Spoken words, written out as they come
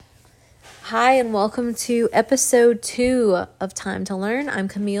Hi, and welcome to episode 2 of Time to Learn. I'm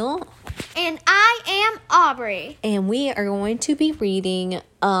Camille. And I am Aubrey. And we are going to be reading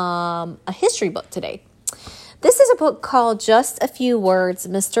a history book today. This is a book called Just a Few Words,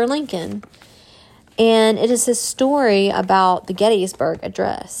 Mr. Lincoln. And it is a story about the Gettysburg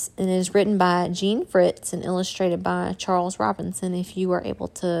Address. And it is written by Jean Fritz and illustrated by Charles Robinson, if you are able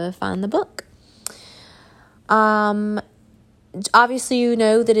to find the book. Obviously, you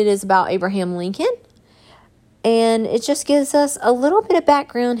know that it is about Abraham Lincoln, and it just gives us a little bit of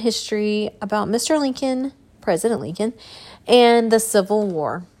background history about Mr. Lincoln, President Lincoln, and the Civil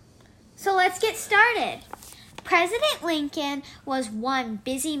War. So let's get started. President Lincoln was one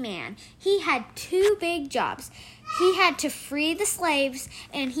busy man. He had 2 big jobs. He had to free the slaves,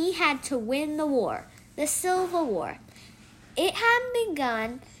 and he had to win the war, the Civil War. It had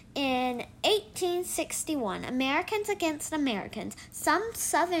begun in 1861, Americans against Americans. Some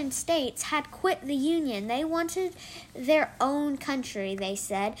southern states had quit the Union. They wanted their own country, they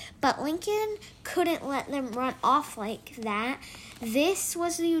said, but Lincoln couldn't let them run off like that. This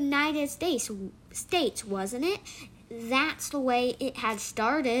was the United States, wasn't it? That's the way it had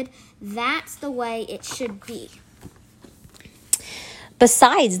started. That's the way it should be.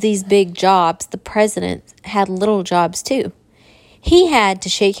 Besides these big jobs, the president had little jobs too. He had to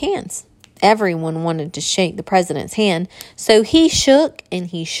shake hands. Everyone wanted to shake the president's hand, so he shook and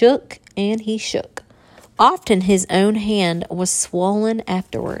he shook and he shook. Often his own hand was swollen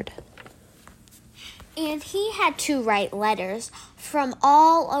afterward. And he had to write letters from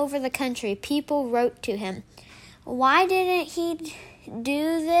all over the country. People wrote to him. Why didn't he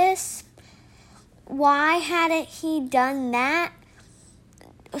do this? Why hadn't he done that?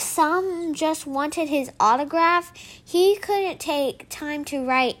 Some just wanted his autograph. He couldn't take time to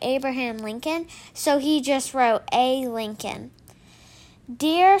write Abraham Lincoln, so he just wrote A. Lincoln.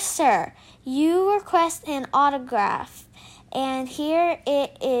 Dear Sir, you request an autograph, and here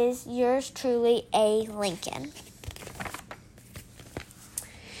it is, yours truly, A. Lincoln.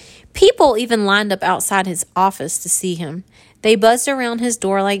 People even lined up outside his office to see him. They buzzed around his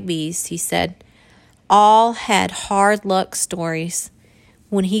door like bees, he said. All had hard luck stories.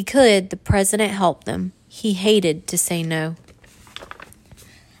 When he could, the president helped them. He hated to say no.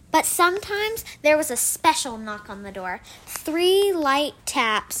 But sometimes there was a special knock on the door. 3 light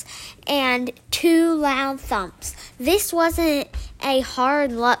taps and 2 loud thumps. This wasn't a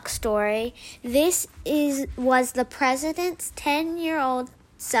hard luck story. This was the president's 10-year-old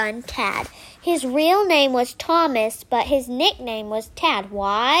son, Tad. His real name was Thomas, but his nickname was Tad.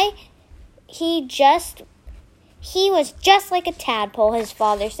 Why? He was just like a tadpole, his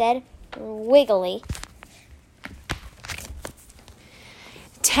father said. Wiggly.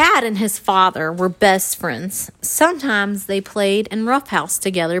 Tad and his father were best friends. Sometimes they played in roughhouse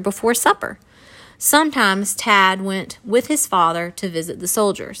together before supper. Sometimes Tad went with his father to visit the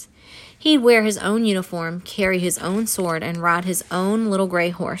soldiers. He'd wear his own uniform, carry his own sword, and ride his own little gray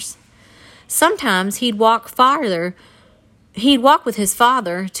horse. Sometimes he'd walk with his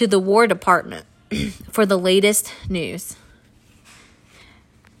father to the War Department for the latest news.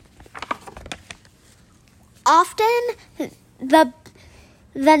 Often, the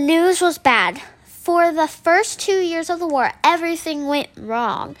news was bad. For the first 2 years of the war, everything went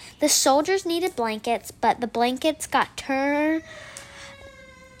wrong. The soldiers needed blankets, but the blankets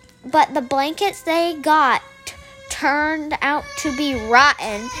they got turned out to be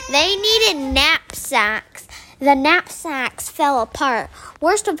rotten. They needed knapsacks. The knapsacks fell apart.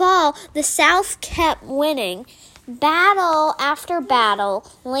 Worst of all, the South kept winning. Battle after battle,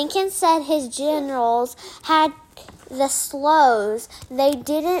 Lincoln said his generals had the slows. They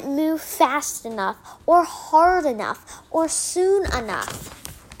didn't move fast enough, or hard enough, or soon enough.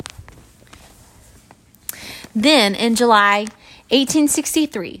 Then, in July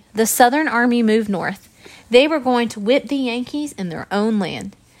 1863, the Southern Army moved north. They were going to whip the Yankees in their own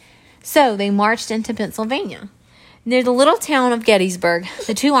land. So they marched into Pennsylvania. Near the little town of Gettysburg,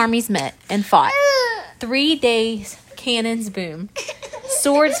 the 2 armies met and fought. 3 days, cannons boomed.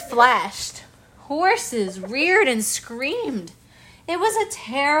 Swords flashed. Horses reared and screamed. It was a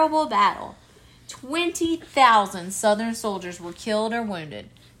terrible battle. 20,000 Southern soldiers were killed or wounded.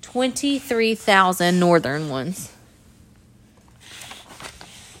 23,000 Northern ones.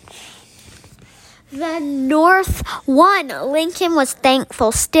 The North won. Lincoln was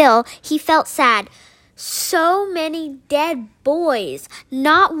thankful. Still, he felt sad. So many dead boys,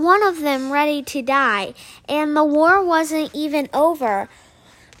 not one of them ready to die, and the war wasn't even over.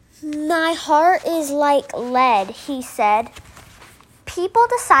 My heart is like lead, he said. People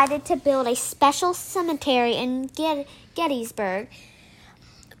decided to build a special cemetery in Gettysburg.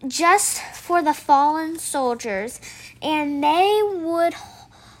 just for the fallen soldiers, and they would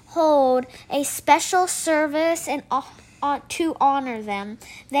hold a special service and to honor them.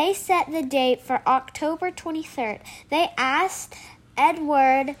 They set the date for October 23rd. They asked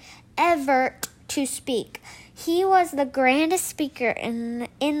Edward Everett to speak. He was the grandest speaker in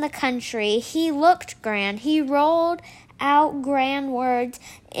the country. He looked grand. He rolled out grand words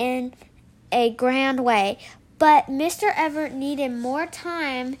in a grand way. But Mr. Everett needed more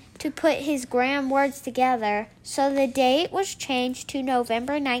time to put his grand words together, so the date was changed to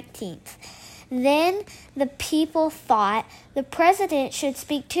November 19th. Then the people thought the president should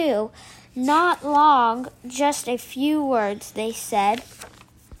speak too. Not long, just a few words, they said.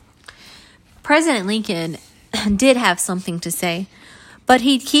 President Lincoln did have something to say, but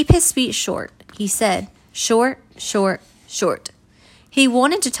he'd keep his speech short. He said, short, short, short. He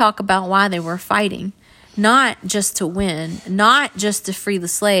wanted to talk about why they were fighting. Not just to win, not just to free the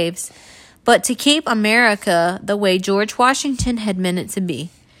slaves, but to keep America the way George Washington had meant it to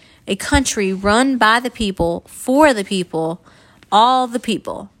be. A country run by the people, for the people, all the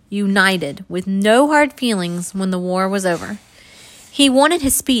people, united, with no hard feelings when the war was over. He wanted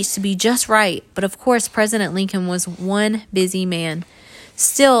his speech to be just right, but of course President Lincoln was one busy man.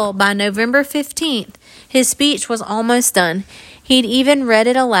 Still, by November 15th, his speech was almost done. He'd even read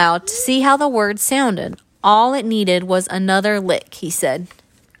it aloud to see how the words sounded. All it needed was another lick, he said.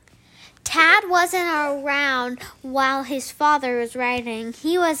 Tad wasn't around while his father was writing.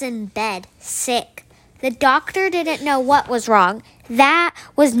 He was in bed, sick. The doctor didn't know what was wrong. That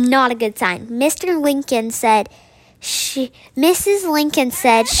was not a good sign. Mrs. Lincoln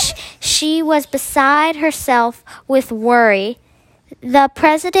said she was beside herself with worry. The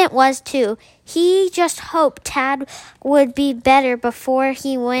president was too. He just hoped Tad would be better before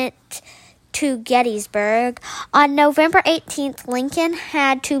he went to Gettysburg. On November 18th, Lincoln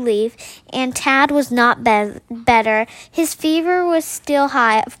had to leave, and Tad was not better. His fever was still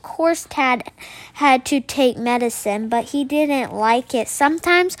high. Of course, Tad had to take medicine, but he didn't like it.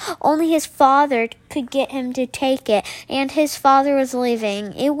 Sometimes only his father could get him to take it, and his father was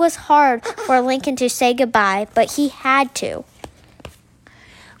leaving. It was hard for Lincoln to say goodbye, but he had to.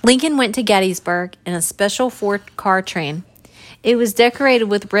 Lincoln went to Gettysburg in a special 4-car train. It was decorated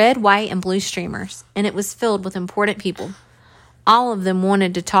with red, white, and blue streamers, and it was filled with important people. All of them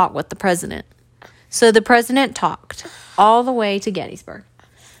wanted to talk with the president. So the president talked all the way to Gettysburg.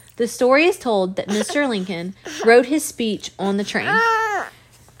 The story is told that Mr. Lincoln wrote his speech on the train,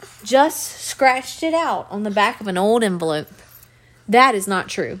 just scratched it out on the back of an old envelope. That is not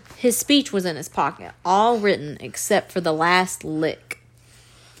true. His speech was in his pocket, all written except for the last lick.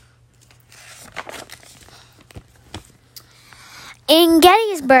 In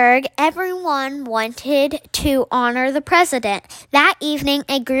Gettysburg, everyone wanted to honor the president. That evening,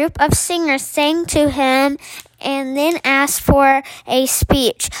 a group of singers sang to him and then asked for a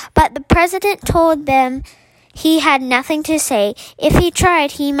speech. But the president told them he had nothing to say. If he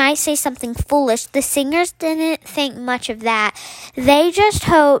tried, he might say something foolish. The singers didn't think much of that. They just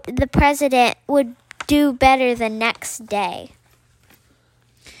hoped the president would do better the next day.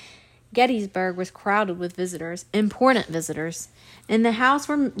 Gettysburg was crowded with visitors, important visitors. In the house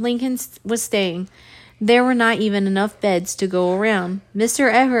where Lincoln was staying, there were not even enough beds to go around.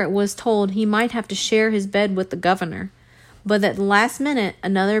 Mr. Everett was told he might have to share his bed with the governor, but at the last minute,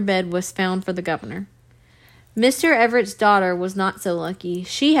 another bed was found for the governor. Mr. Everett's daughter was not so lucky.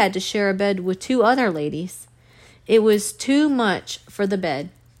 She had to share a bed with 2 other ladies. It was too much for the bed.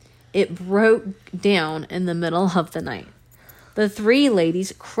 It broke down in the middle of the night. The 3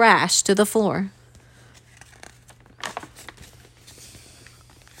 ladies crashed to the floor.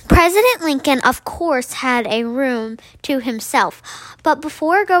 President Lincoln, of course, had a room to himself, but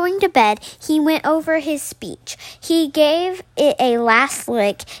before going to bed, he went over his speech. He gave it a last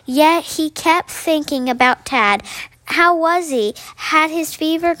lick, yet he kept thinking about Tad. How was he? Had his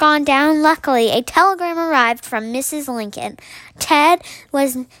fever gone down? Luckily, a telegram arrived from Mrs. Lincoln. Tad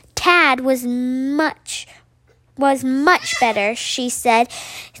was much better, she said.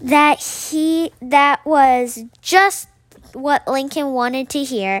 That was just what Lincoln wanted to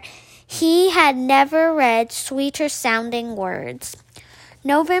hear. He had never read sweeter sounding words.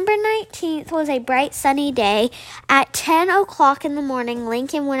 November 19th was a bright sunny day. At 10 o'clock in the morning,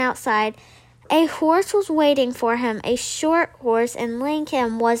 Lincoln went outside. A horse was waiting for him, a short horse, and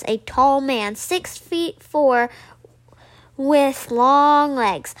Lincoln was a tall man, 6'4", with long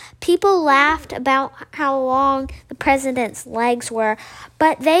legs. People laughed about how long the president's legs were,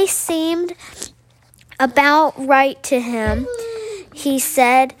 but they seemed about right to him. He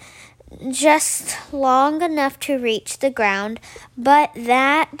said just long enough to reach the ground, but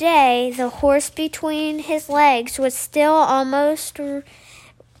that day the horse between his legs was still almost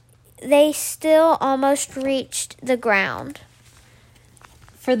reached the ground.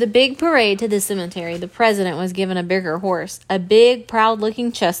 For the big parade to the cemetery, the president was given a bigger horse, a big,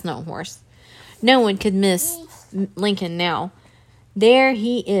 proud-looking chestnut horse. No one could miss Lincoln now. There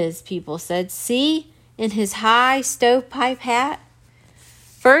he is, people said. See, in his high stovepipe hat.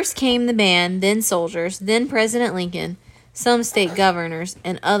 First came the band, then soldiers, then President Lincoln, some state governors,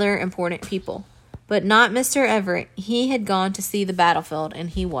 and other important people. But not Mr. Everett. He had gone to see the battlefield, and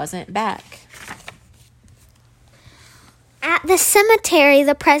he wasn't back. At the cemetery,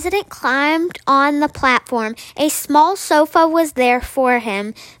 the president climbed on the platform. A small sofa was there for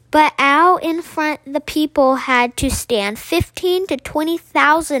him, but out in front the people had to stand, 15 to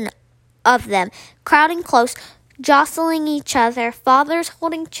 20,000 of them, crowding close, jostling each other, fathers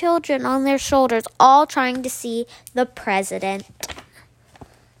holding children on their shoulders, all trying to see the president.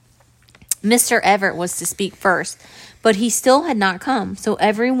 Mr. Everett was to speak first, but he still had not come, so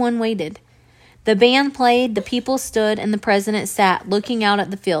everyone waited. The band played, the people stood, and the president sat, looking out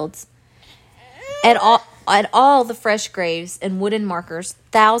at the fields. At all the fresh graves and wooden markers,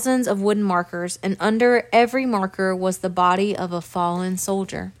 thousands of wooden markers, and under every marker was the body of a fallen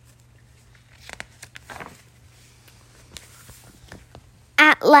soldier.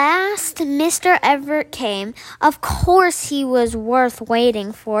 At last, Mr. Everett came. Of course he was worth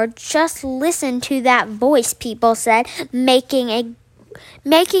waiting for. Just listen to that voice, people said, making a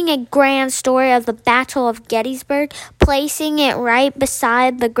grand story of the Battle of Gettysburg, placing it right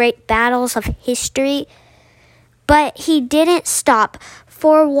beside the great battles of history. But he didn't stop.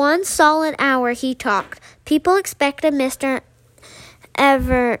 For 1 solid hour he talked. People expected Mr.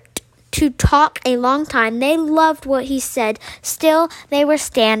 Everett to talk a long time. They loved what he said. Still, they were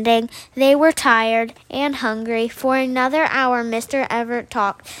standing. They were tired and hungry. For another hour, Mr. Everett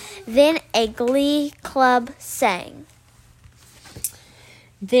talked. Then a glee club sang.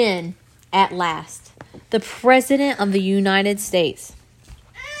 Then, at last, the President of the United States,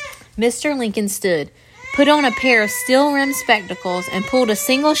 Mr. Lincoln, stood, put on a pair of steel-rimmed spectacles, and pulled a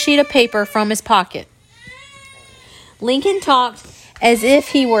single sheet of paper from his pocket. Lincoln talked as if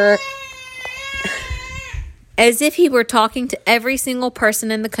he were talking to every single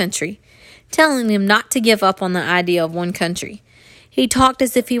person in the country, telling them not to give up on the idea of one country. He talked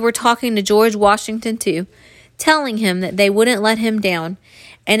as if he were talking to George Washington, too, telling him that they wouldn't let him down,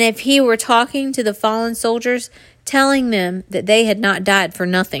 and if he were talking to the fallen soldiers, telling them that they had not died for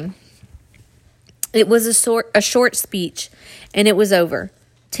nothing. It was a short speech, and it was over.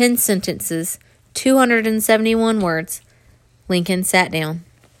 10 sentences, 271 words. Lincoln sat down.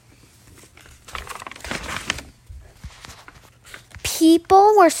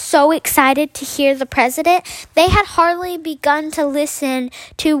 People were so excited to hear the president, they had hardly begun to listen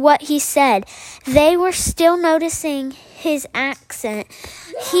to what he said. They were still noticing his accent.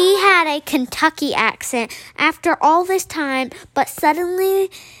 He had a Kentucky accent after all this time, but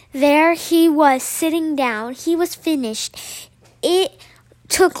suddenly there he was sitting down. He was finished. It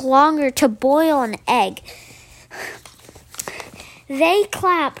took longer to boil an egg. They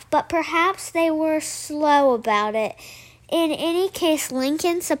clapped, but perhaps they were slow about it. In any case,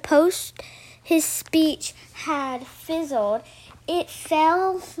 Lincoln supposed his speech had fizzled. It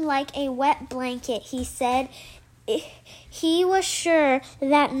fell like a wet blanket, he said. He was sure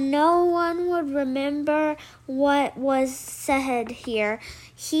that no one would remember what was said here.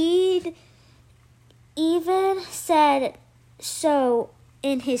 He'd even said so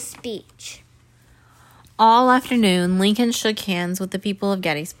in his speech. All afternoon, Lincoln shook hands with the people of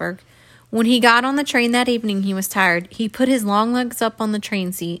Gettysburg. When he got on the train that evening, he was tired. He put his long legs up on the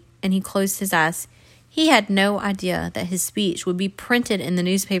train seat, and he closed his eyes. He had no idea that his speech would be printed in the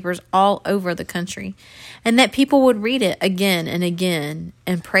newspapers all over the country, and that people would read it again and again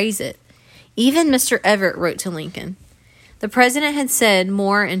and praise it. Even Mr. Everett wrote to Lincoln. The president had said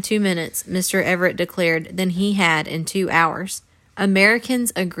more in 2 minutes, Mr. Everett declared, than he had in 2 hours.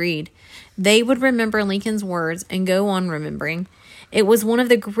 Americans agreed. They would remember Lincoln's words and go on remembering. It was one of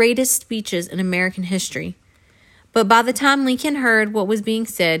the greatest speeches in American history. But by the time Lincoln heard what was being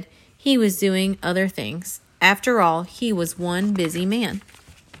said, he was doing other things. After all, he was one busy man.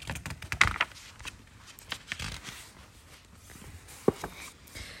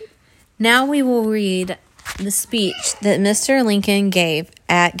 Now we will read the speech that Mr. Lincoln gave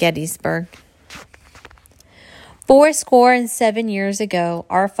at Gettysburg. 87 years ago,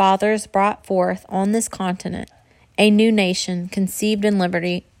 our fathers brought forth on this continent a new nation conceived in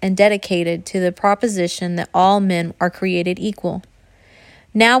liberty and dedicated to the proposition that all men are created equal.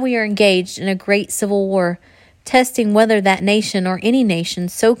 Now we are engaged in a great civil war, testing whether that nation or any nation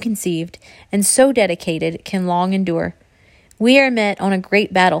so conceived and so dedicated can long endure. We are met on a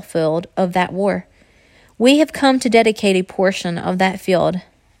great battlefield of that war. We have come to dedicate a portion of that field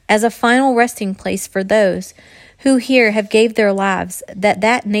as a final resting place for those who here have gave their lives that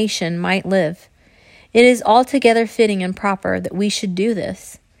that nation might live. It is altogether fitting and proper that we should do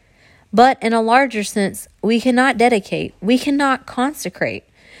this. But in a larger sense, we cannot dedicate, we cannot consecrate,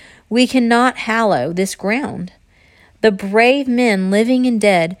 we cannot hallow this ground. The brave men, living and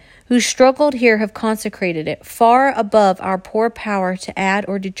dead, who struggled here have consecrated it, far above our poor power to add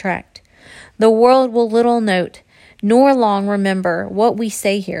or detract. The world will little note, nor long remember what we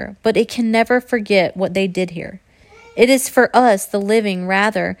say here, but it can never forget what they did here. It is for us, the living,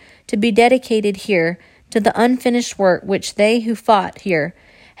 rather, to be dedicated here to the unfinished work which they who fought here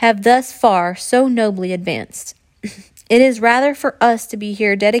have thus far so nobly advanced. It is rather for us to be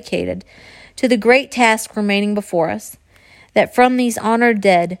here dedicated to the great task remaining before us, that from these honored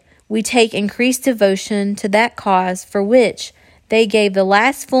dead we take increased devotion to that cause for which they gave the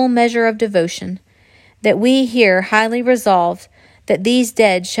last full measure of devotion, that we here highly resolved that these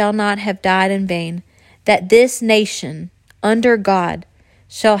dead shall not have died in vain, that this nation, under God,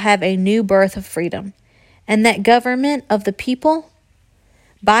 shall have a new birth of freedom, and that government of the people,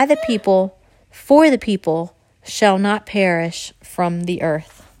 by the people, for the people, shall not perish from the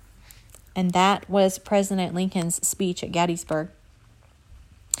earth. And that was President Lincoln's speech at Gettysburg.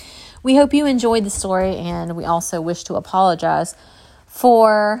 We hope you enjoyed the story, and we also wish to apologize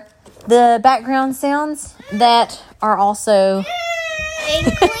for the background sounds that are also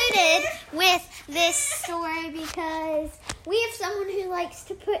included with this story, because we have someone who likes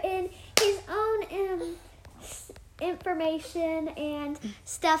to put in his own information and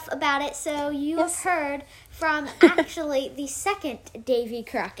stuff about it. So you have heard from actually the second Davy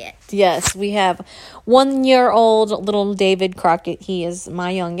Crockett. Yes, we have 1-year-old little David Crockett. He is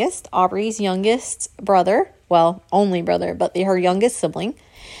my youngest, Aubrey's youngest brother. Well, only brother, but her youngest sibling.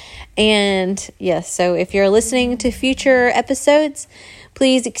 And yes, so if you're listening to future episodes,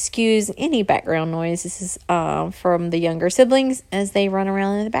 please excuse any background noise. This is from the younger siblings as they run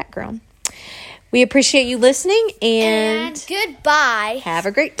around in the background. We appreciate you listening, and goodbye. Have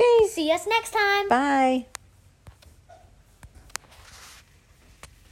a great day. See us next time. Bye.